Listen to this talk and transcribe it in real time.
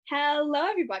Hello,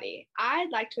 everybody. I'd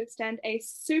like to extend a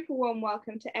super warm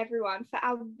welcome to everyone for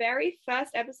our very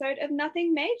first episode of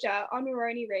Nothing Major on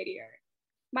Moroni Radio.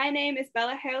 My name is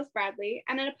Bella Hales Bradley,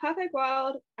 and in a perfect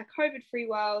world, a COVID-free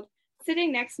world,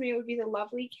 sitting next to me would be the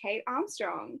lovely Kate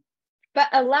Armstrong. But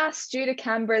alas, due to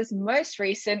Canberra's most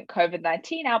recent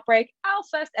COVID-19 outbreak, our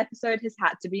first episode has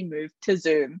had to be moved to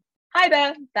Zoom. Hi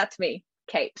there, that's me,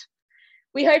 Kate.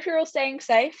 We hope you're all staying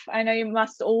safe. I know you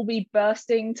must all be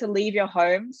bursting to leave your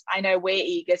homes. I know we're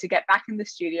eager to get back in the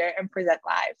studio and present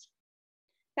live.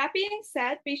 That being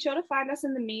said, be sure to find us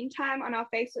in the meantime on our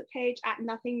Facebook page at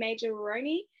Nothing Major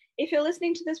Moroni. If you're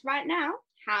listening to this right now,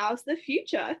 how's the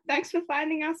future? Thanks for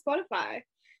finding our Spotify.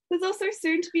 There's also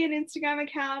soon to be an Instagram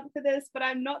account for this, but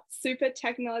I'm not super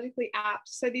technologically apt,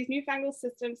 so these newfangled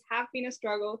systems have been a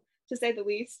struggle, to say the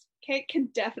least. Kate can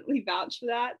definitely vouch for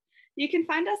that. You can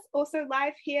find us also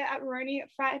live here at Moroni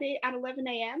Friday at 11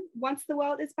 a.m. once the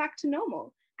world is back to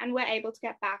normal and we're able to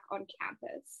get back on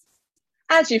campus.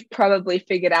 As you've probably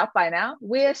figured out by now,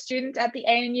 we're students at the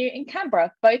ANU in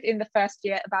Canberra, both in the first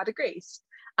year of our degrees.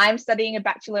 I'm studying a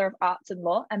Bachelor of Arts in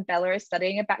Law and Bella is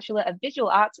studying a Bachelor of Visual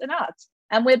Arts and Arts.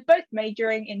 And we're both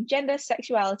majoring in gender,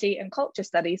 sexuality and culture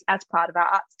studies as part of our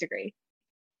arts degree.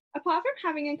 Apart from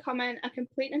having in common a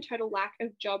complete and total lack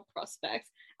of job prospects,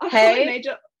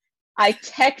 I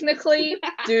technically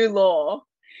do law.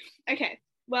 Okay,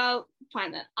 well,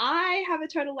 fine then. I have a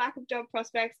total lack of job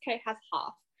prospects. Kate has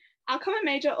half. Our common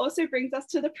major also brings us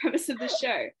to the premise of the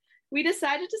show. We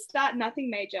decided to start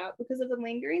Nothing Major because of the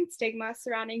lingering stigma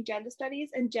surrounding gender studies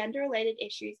and gender-related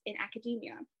issues in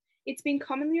academia. It's been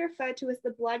commonly referred to as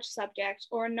the bludge subject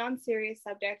or a non-serious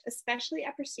subject, especially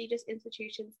at prestigious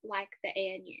institutions like the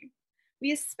ANU.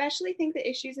 We especially think the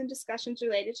issues and discussions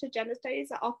related to gender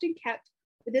studies are often kept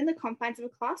within the confines of a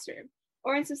classroom,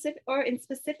 or in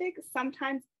specific,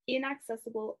 sometimes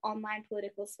inaccessible online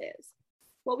political spheres.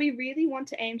 What we really want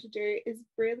to aim to do is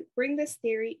bring this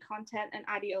theory, content, and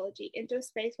ideology into a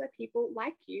space where people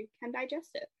like you can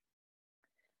digest it.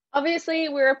 Obviously,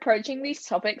 we're approaching these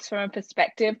topics from a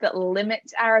perspective that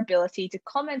limits our ability to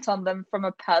comment on them from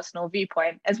a personal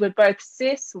viewpoint, as we're both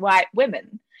cis white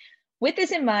women. With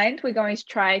this in mind, we're going to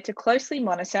try to closely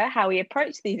monitor how we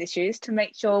approach these issues to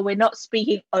make sure we're not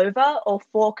speaking over or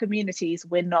for communities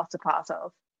we're not a part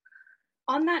of.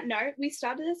 On that note, we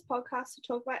started this podcast to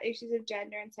talk about issues of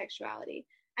gender and sexuality,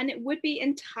 and it would be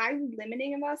entirely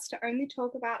limiting of us to only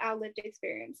talk about our lived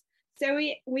experience. So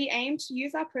we aim to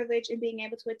use our privilege in being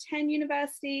able to attend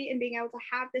university and being able to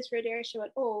have this radio show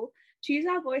at all, to use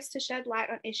our voice to shed light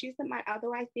on issues that might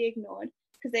otherwise be ignored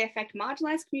because they affect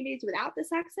marginalized communities without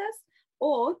this access,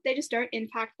 or they just don't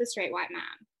impact the straight white man.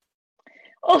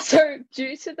 Also,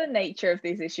 due to the nature of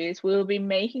these issues, we will be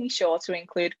making sure to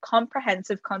include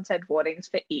comprehensive content warnings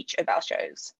for each of our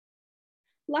shows.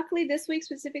 Luckily, this week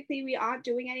specifically, we aren't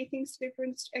doing anything super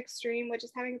extreme. We're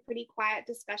just having a pretty quiet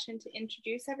discussion to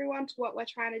introduce everyone to what we're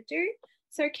trying to do.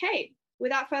 So, Kate,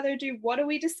 without further ado, what are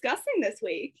we discussing this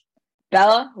week?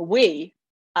 Bella, we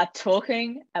are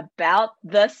talking about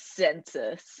the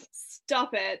census.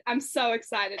 Stop it. I'm so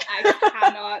excited. I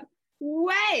cannot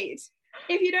wait.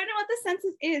 If you don't know what the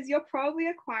census is, you're probably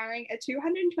acquiring a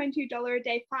 $222 a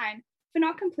day fine for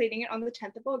not completing it on the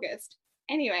 10th of August.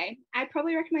 Anyway, I'd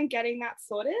probably recommend getting that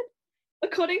sorted.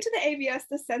 According to the ABS,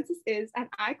 the census is, and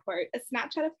I quote, a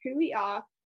snapshot of who we are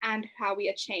and how we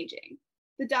are changing.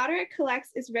 The data it collects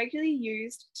is regularly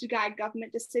used to guide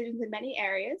government decisions in many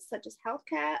areas, such as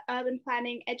healthcare, urban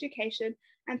planning, education,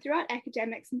 and throughout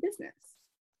academics and business.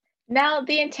 Now,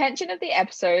 the intention of the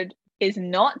episode is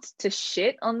not to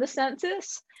shit on the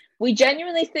census. We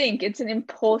genuinely think it's an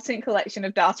important collection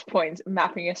of data points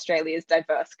mapping Australia's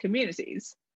diverse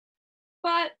communities.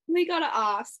 But we gotta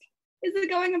ask, is it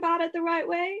going about it the right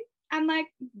way? And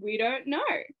we don't know.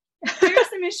 There are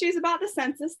some issues about the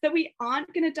census that we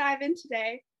aren't going to dive in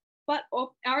today, but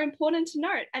are important to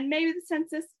note. And maybe the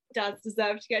census does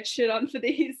deserve to get shit on for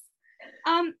these.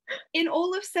 In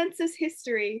all of census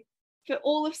history, for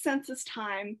all of census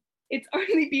time, it's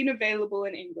only been available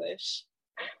in English.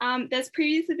 There's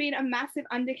previously been a massive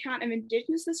undercount of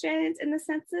Indigenous Australians in the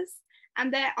census,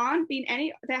 and there haven't been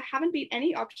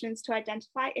any options to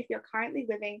identify if you're currently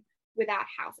living without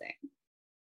housing.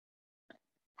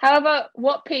 However,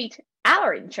 what piqued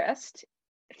our interest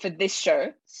for this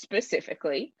show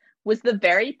specifically was the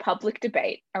very public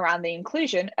debate around the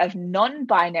inclusion of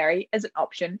non-binary as an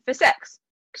option for sex.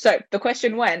 So the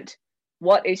question went,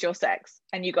 what is your sex?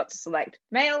 And you got to select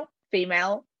male,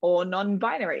 female, or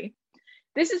non-binary.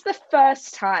 This is the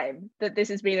first time that this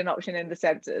has been an option in the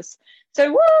census. So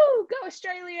woo, go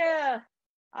Australia,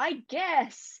 I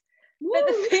guess. Woo. But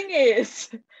the thing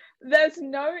is, There's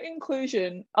no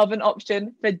inclusion of an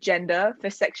option for gender, for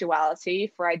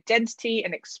sexuality, for identity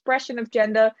and expression of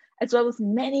gender, as well as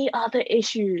many other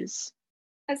issues.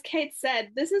 As Kate said,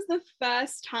 this is the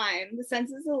first time the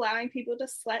census is allowing people to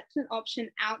select an option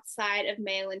outside of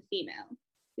male and female.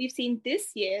 We've seen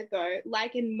this year, though,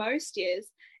 like in most years,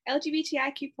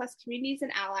 LGBTIQ plus communities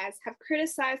and allies have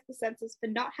criticised the census for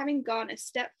not having gone a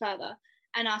step further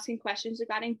and asking questions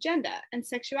regarding gender and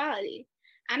sexuality.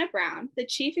 Anna Brown, the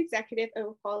Chief Executive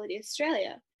of Equality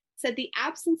Australia, said the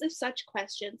absence of such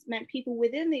questions meant people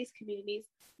within these communities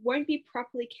won't be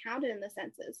properly counted in the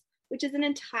census, which is an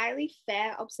entirely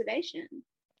fair observation.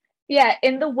 Yeah,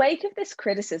 in the wake of this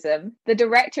criticism, the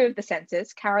director of the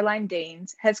census, Caroline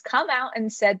Deans, has come out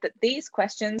and said that these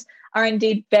questions are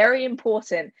indeed very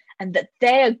important and that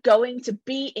they are going to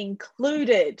be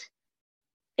included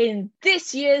in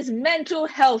this year's mental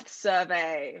health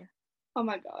survey. Oh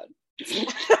my God.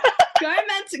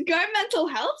 Go mental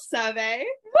health survey.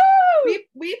 Woo!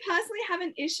 We personally have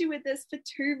an issue with this for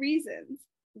two reasons.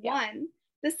 Yeah. One,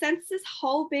 the census'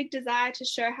 whole big desire to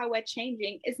show how we're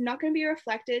changing is not going to be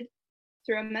reflected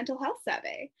through a mental health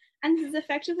survey. And this is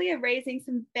effectively erasing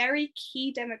some very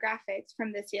key demographics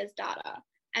from this year's data.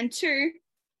 And two,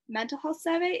 mental health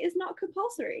survey is not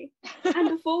compulsory. And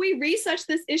before we researched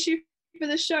this issue for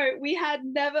the show, we had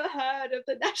never heard of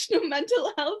the National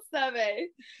Mental Health Survey.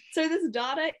 So this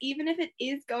data, even if it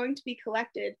is going to be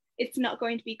collected, it's not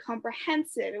going to be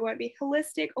comprehensive. It won't be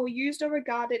holistic or used or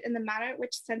regarded in the manner in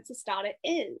which census data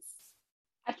is.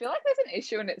 I feel like there's an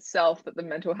issue in itself that the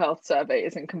mental health survey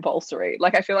isn't compulsory.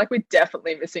 Like, I feel like we're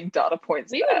definitely missing data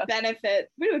points We would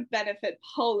benefit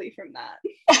wholly from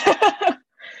that.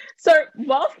 So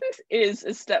whilst this is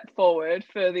a step forward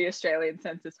for the Australian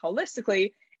census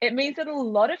holistically, it means that a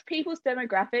lot of people's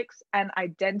demographics and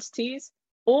identities,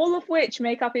 all of which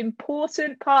make up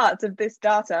important parts of this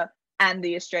data and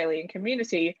the Australian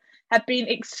community, have been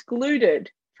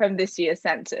excluded from this year's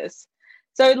census.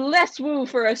 So less woo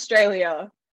for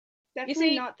Australia.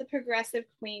 Definitely not the progressive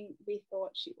queen we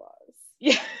thought she was.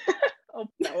 Yeah. Oh,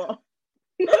 no.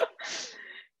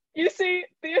 You see,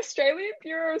 the Australian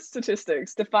Bureau of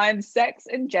Statistics defines sex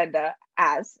and gender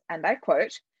as, and I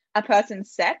quote, a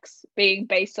person's sex being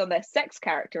based on their sex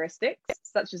characteristics,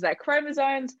 such as their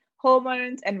chromosomes,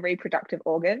 hormones, and reproductive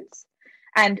organs,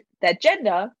 and their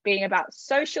gender being about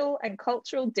social and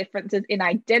cultural differences in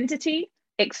identity,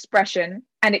 expression,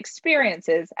 and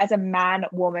experiences as a man,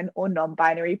 woman, or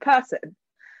non-binary person.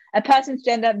 A person's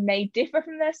gender may differ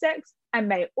from their sex and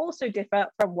may also differ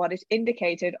from what is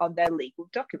indicated on their legal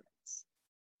documents.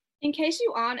 In case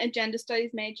you aren't a gender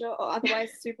studies major or otherwise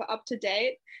super up to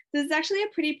date, this is actually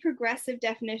a pretty progressive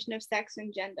definition of sex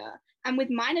and gender. And with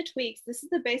minor tweaks, this is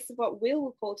the basis of what we'll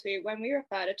recall to when we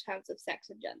refer to terms of sex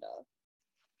and gender.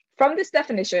 From this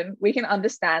definition, we can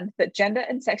understand that gender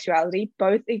and sexuality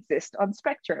both exist on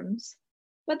spectrums.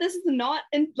 But this is not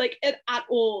at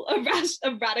all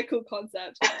a radical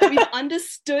concept. We've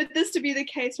understood this to be the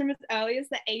case from as early as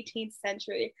the 18th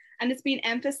century, and it's been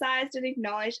emphasized and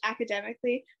acknowledged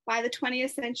academically by the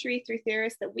 20th century through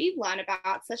theorists that we've learned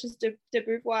about, such as de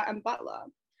Beauvoir and Butler.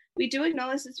 We do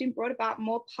acknowledge it's been brought about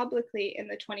more publicly in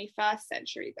the 21st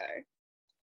century, though.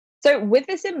 So with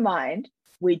this in mind,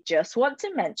 we just want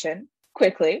to mention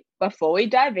quickly, before we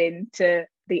dive into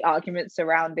the arguments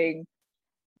surrounding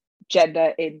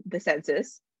gender in the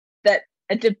census, that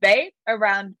a debate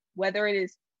around whether it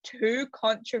is too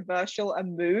controversial a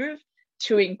move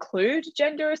to include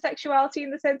gender or sexuality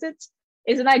in the census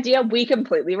is an idea we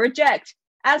completely reject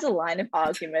as a line of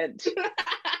argument.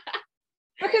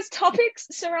 Because topics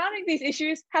surrounding these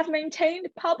issues have maintained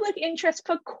public interest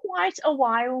for quite a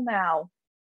while now.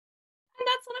 And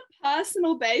that's on a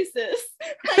personal basis.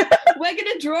 We're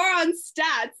going to draw on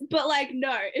stats, but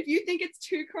no, if you think it's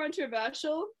too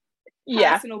controversial,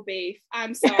 personal beef.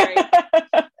 I'm sorry.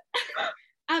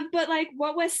 But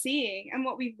what we're seeing and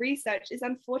what we've researched is,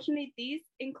 unfortunately, these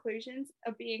inclusions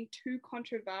are being too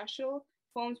controversial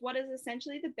forms what is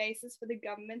essentially the basis for the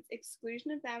government's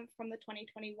exclusion of them from the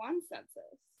 2021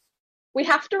 census. We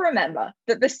have to remember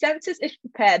that the census is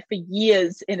prepared for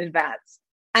years in advance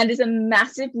and is a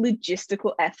massive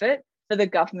logistical effort for the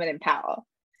government in power.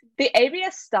 The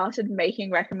ABS started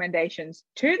making recommendations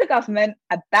to the government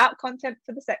about content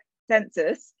for the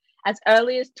census as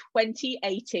early as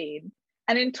 2018.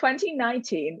 And in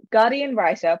 2019, Guardian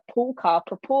writer Paul Carr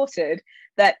reported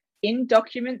that in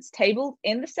documents tabled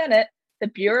in the Senate, the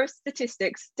Bureau of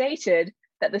Statistics stated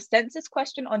that the census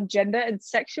question on gender and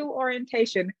sexual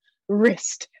orientation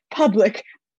risked public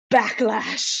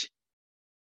backlash.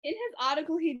 In his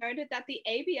article, he noted that the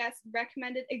ABS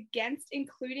recommended against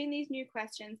including these new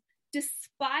questions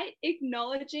despite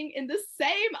acknowledging in the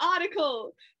same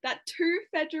article that 2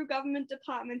 federal government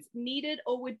departments needed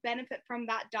or would benefit from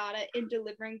that data in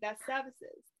delivering their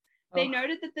services. They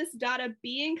noted that this data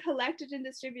being collected and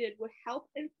distributed would help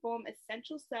inform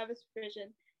essential service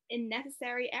provision in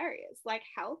necessary areas like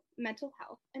health, mental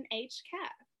health, and aged care.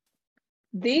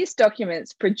 These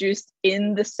documents produced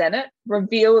in the Senate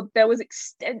revealed there was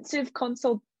extensive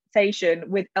consultation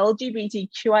with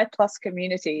LGBTQI+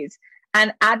 communities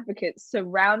and advocates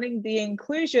surrounding the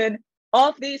inclusion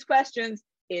of these questions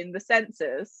in the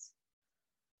census.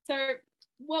 So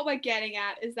what we're getting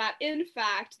at is that, in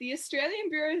fact, the Australian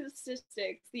Bureau of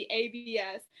Statistics, the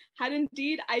ABS, had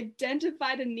indeed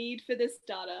identified a need for this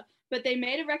data, but they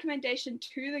made a recommendation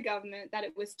to the government that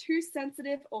it was too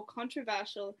sensitive or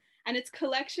controversial, and its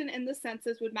collection in the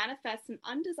census would manifest an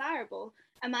undesirable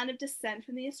amount of dissent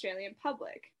from the Australian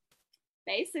public.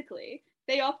 Basically,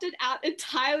 they opted out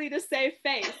entirely to save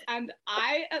face, and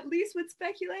I at least would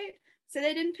speculate, so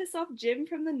they didn't piss off Jim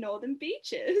from the Northern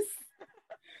Beaches.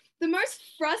 The most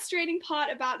frustrating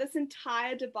part about this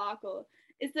entire debacle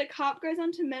is that CARP goes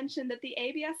on to mention that the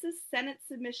ABS's Senate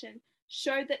submission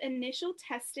showed that initial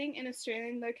testing in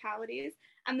Australian localities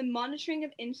and the monitoring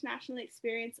of international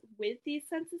experience with these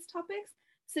census topics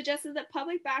suggested that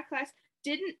public backlash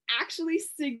didn't actually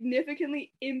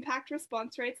significantly impact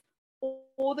response rates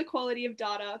or the quality of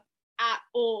data at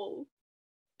all.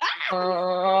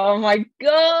 Oh my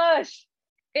gosh!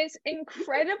 It's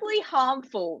incredibly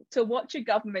harmful to watch a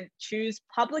government choose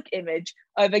public image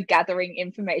over gathering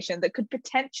information that could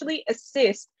potentially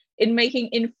assist in making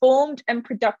informed and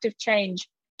productive change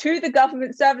to the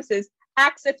government services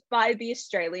accessed by the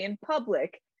Australian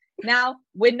public. Now,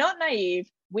 we're not naive.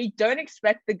 We don't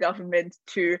expect the government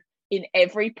to, in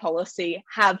every policy,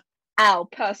 have our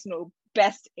personal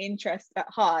best interest at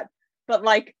heart. But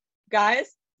like,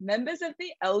 guys, members of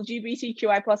the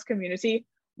LGBTQI+ community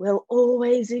will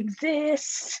always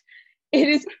exist. It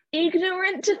is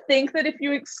ignorant to think that if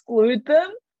you exclude them,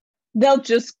 they'll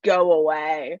just go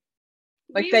away.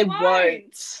 Like, they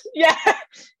won't. Yeah,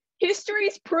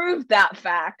 history's proved that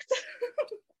fact.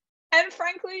 And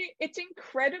frankly, it's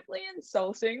incredibly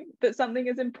insulting that something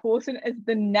as important as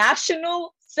the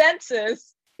national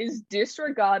census is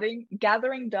disregarding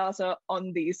gathering data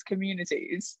on these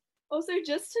communities. Also,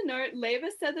 just to note, Labor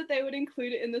said that they would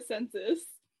include it in the census.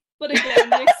 But again,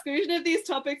 the exclusion of these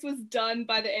topics was done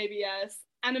by the ABS,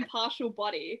 an impartial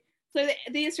body. So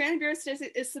the Australian Bureau of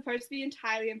Statistics is supposed to be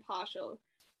entirely impartial,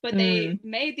 but they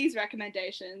made these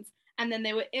recommendations and then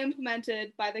they were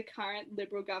implemented by the current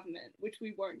Liberal government, which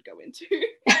we won't go into.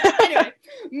 Anyway,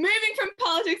 moving from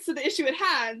politics to the issue at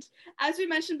hand, as we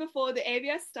mentioned before, the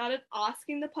ABS started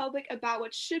asking the public about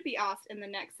what should be asked in the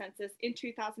next census in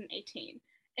 2018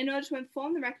 in order to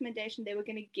inform the recommendation they were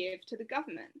going to give to the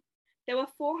government. There were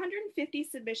 450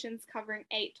 submissions covering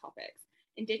 8 topics: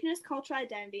 Indigenous cultural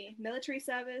identity, military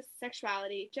service,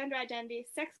 sexuality, gender identity,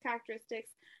 sex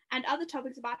characteristics, and other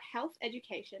topics about health,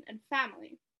 education, and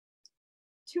family.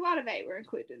 2 out of 8 were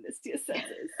included in this year's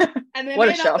census. And they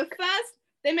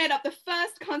made up the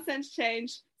first consent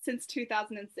change since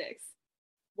 2006.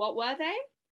 What were they?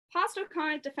 Past or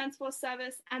current Defence Force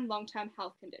service and long-term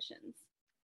health conditions.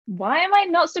 Why am I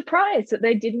not surprised that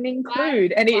they didn't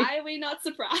include why are we not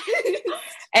surprised?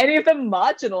 Any of the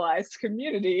marginalized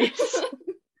communities?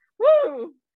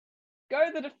 Woo! Go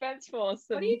the Defence Force.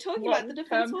 What are you talking about? The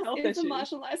Defence Force is a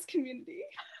marginalized community.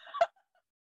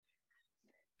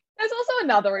 There's also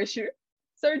another issue.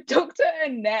 So Dr.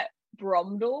 Annette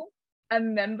Bromdell, a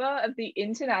member of the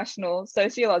International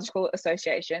Sociological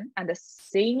Association and a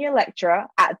senior lecturer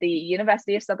at the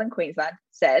University of Southern Queensland,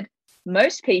 said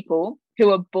most people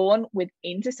who are born with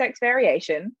intersex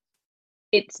variation,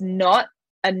 it's not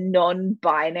a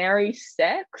non-binary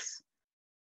sex.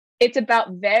 It's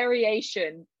about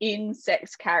variation in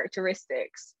sex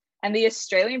characteristics. And the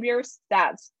Australian Bureau of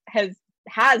Stats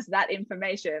has that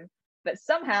information, but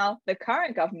somehow the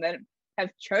current government have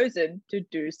chosen to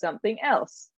do something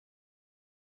else.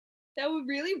 There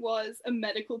really was a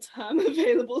medical term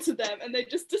available to them and they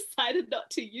just decided not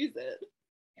to use it.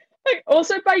 Like,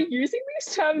 also, by using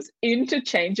these terms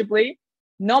interchangeably,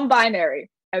 non-binary,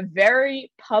 a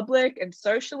very public and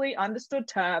socially understood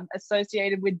term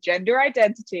associated with gender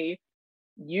identity,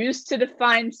 used to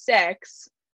define sex,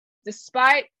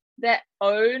 despite their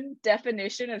own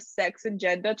definition of sex and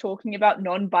gender, talking about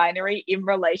non-binary in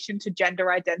relation to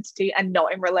gender identity and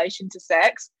not in relation to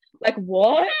sex. Like,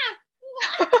 what?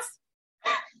 What?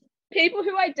 People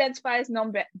who identify as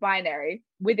non-binary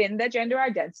within their gender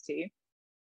identity,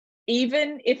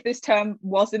 even if this term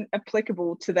wasn't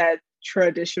applicable to their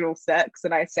traditional sex,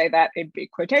 and I say that in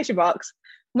big quotation marks,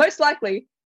 most likely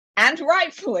and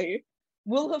rightfully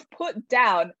will have put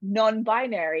down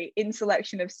non-binary in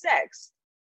selection of sex.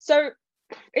 So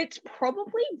it's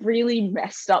probably really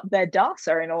messed up their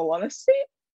data, in all honesty.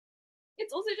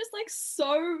 It's also just like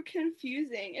so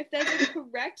confusing. If there's a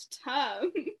correct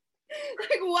term,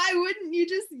 like why wouldn't you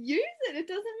just use it? It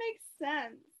doesn't make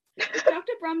sense.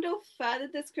 Dr. Brumdell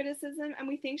furthered this criticism, and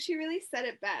we think she really said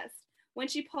it best when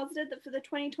she posited that for the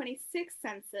 2026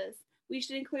 census, we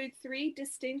should include 3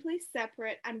 distinctly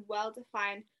separate and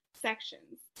well-defined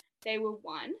sections. They were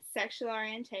 1, sexual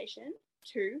orientation,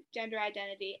 2, gender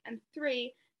identity, and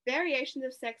 3, variations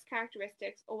of sex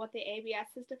characteristics, or what the ABS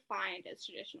has defined as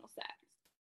traditional sex.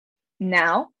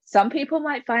 Now, some people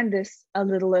might find this a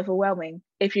little overwhelming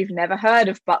if you've never heard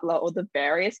of Butler or the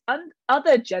various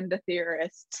other gender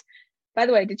theorists. By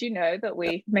the way, did you know that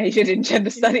we majored in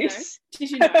gender studies?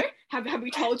 Did you know? Have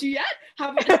we told you yet?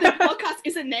 The podcast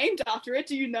isn't named after it.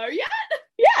 Do you know yet?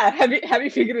 Yeah. Have you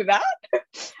figured it out?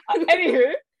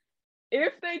 Anywho,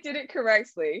 if they did it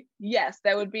correctly, yes,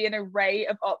 there would be an array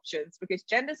of options because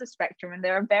gender's a spectrum and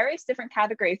there are various different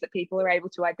categories that people are able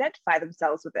to identify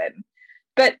themselves within.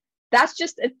 But that's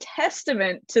just a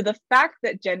testament to the fact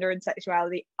that gender and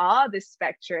sexuality are this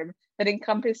spectrum that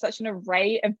encompass such an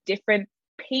array of different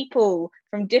people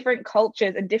from different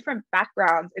cultures and different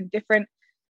backgrounds and different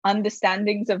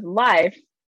understandings of life,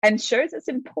 and shows its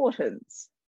importance.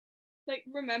 Like,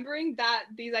 remembering that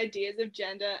these ideas of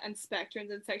gender and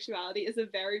spectrums and sexuality is a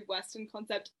very Western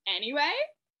concept anyway,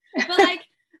 but like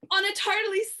on a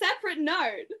totally separate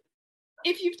note,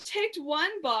 if you've ticked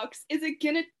one box, is it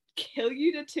gonna kill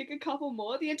you to tick a couple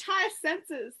more? The entire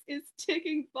census is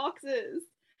ticking boxes.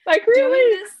 Like,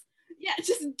 really?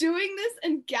 Just doing this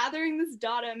and gathering this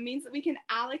data means that we can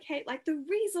allocate like the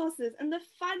resources and the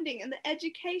funding and the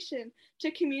education to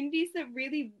communities that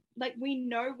really like we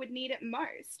know would need it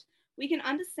most. We can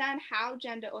understand how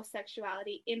gender or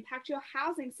sexuality impact your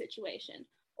housing situation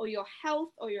or your health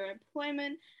or your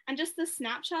employment and just the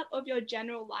snapshot of your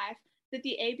general life that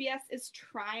the ABS is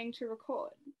trying to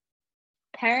record.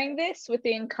 Pairing this with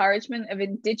the encouragement of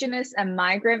Indigenous and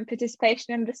migrant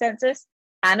participation in the census,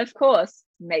 and of course,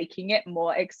 making it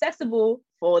more accessible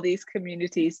for these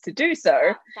communities to do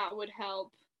so. That would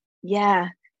help. Yeah,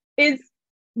 is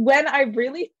when I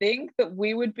really think that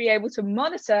we would be able to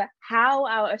monitor how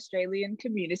our Australian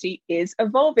community is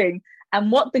evolving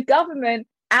and what the government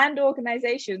and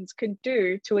organisations can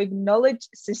do to acknowledge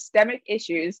systemic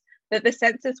issues that the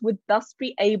census would thus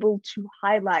be able to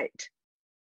highlight.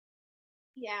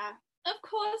 Yeah. Of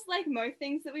course, like most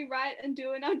things that we write and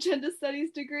do in our gender studies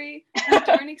degree, we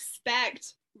don't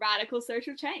expect radical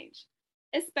social change,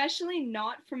 especially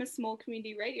not from a small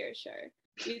community radio show.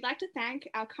 We'd like to thank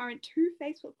our current 2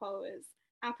 Facebook followers,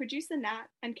 our producer Nat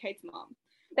and Kate's mom.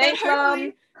 Thanks,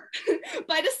 Mom.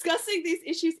 By discussing these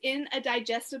issues in a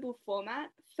digestible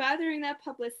format, furthering their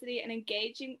publicity and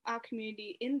engaging our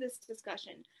community in this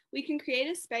discussion, we can create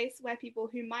a space where people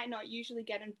who might not usually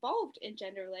get involved in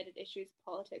gender-related issues,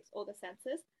 politics, or the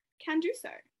census can do so.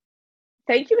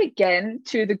 Thank you again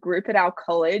to the group at our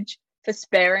college for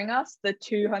sparing us the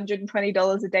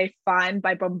 $220 a day fine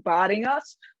by bombarding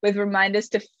us with reminders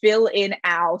to fill in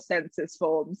our census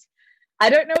forms. I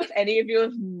don't know if any of you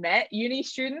have met uni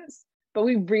students, but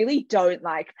we really don't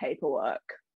like paperwork.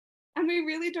 And we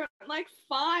really don't like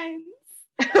fines.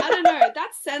 I don't know,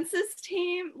 that census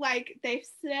team, like, they've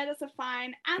set us a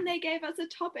fine and they gave us a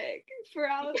topic for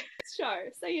our show.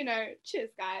 So, you know,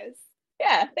 cheers, guys.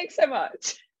 Yeah, thanks so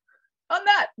much. On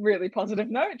that really positive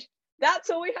note, that's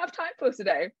all we have time for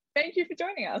today. Thank you for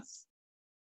joining us.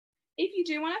 If you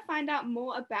do want to find out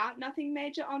more about Nothing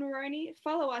Major on Oroni,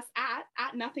 follow us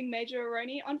at Nothing Major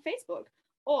Oroni on Facebook.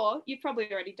 Or, you've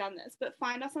probably already done this, but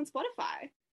find us on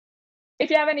Spotify. If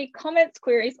you have any comments,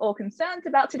 queries, or concerns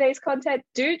about today's content,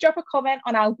 do drop a comment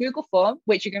on our Google form,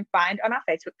 which you can find on our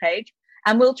Facebook page,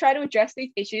 and we'll try to address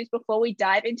these issues before we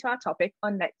dive into our topic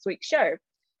on next week's show.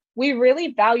 We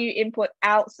really value input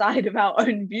outside of our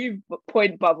own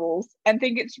viewpoint bubbles and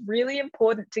think it's really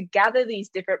important to gather these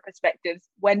different perspectives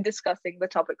when discussing the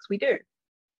topics we do.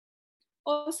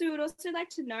 Also, we would also like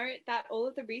to note that all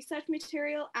of the research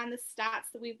material and the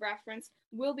stats that we've referenced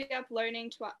will be uploading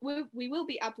to we will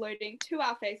be uploading to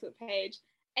our Facebook page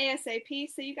ASAP,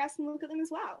 so you guys can look at them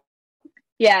as well.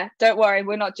 Yeah, don't worry,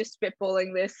 we're not just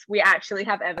spitballing this. We actually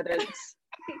have evidence.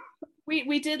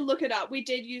 we did look it up. We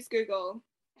did use Google.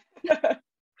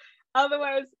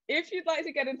 Otherwise, if you'd like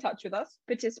to get in touch with us,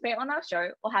 participate on our show,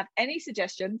 or have any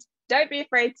suggestions, don't be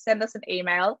afraid to send us an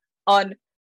email on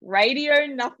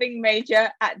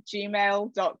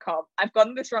radionothingmajor@gmail.com. I've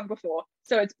gotten this wrong before.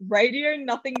 So it's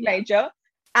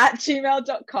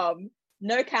radionothingmajor@gmail.com.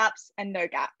 No caps and no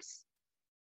gaps.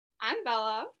 I'm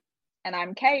Bella. And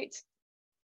I'm Kate.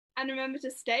 And remember to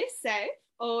stay safe,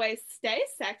 always stay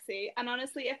sexy. And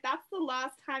honestly, if that's the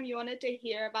last time you wanted to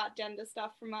hear about gender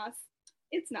stuff from us,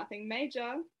 it's nothing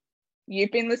major.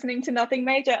 You've been listening to Nothing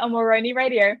Major on Moroni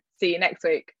Radio. See you next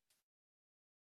week.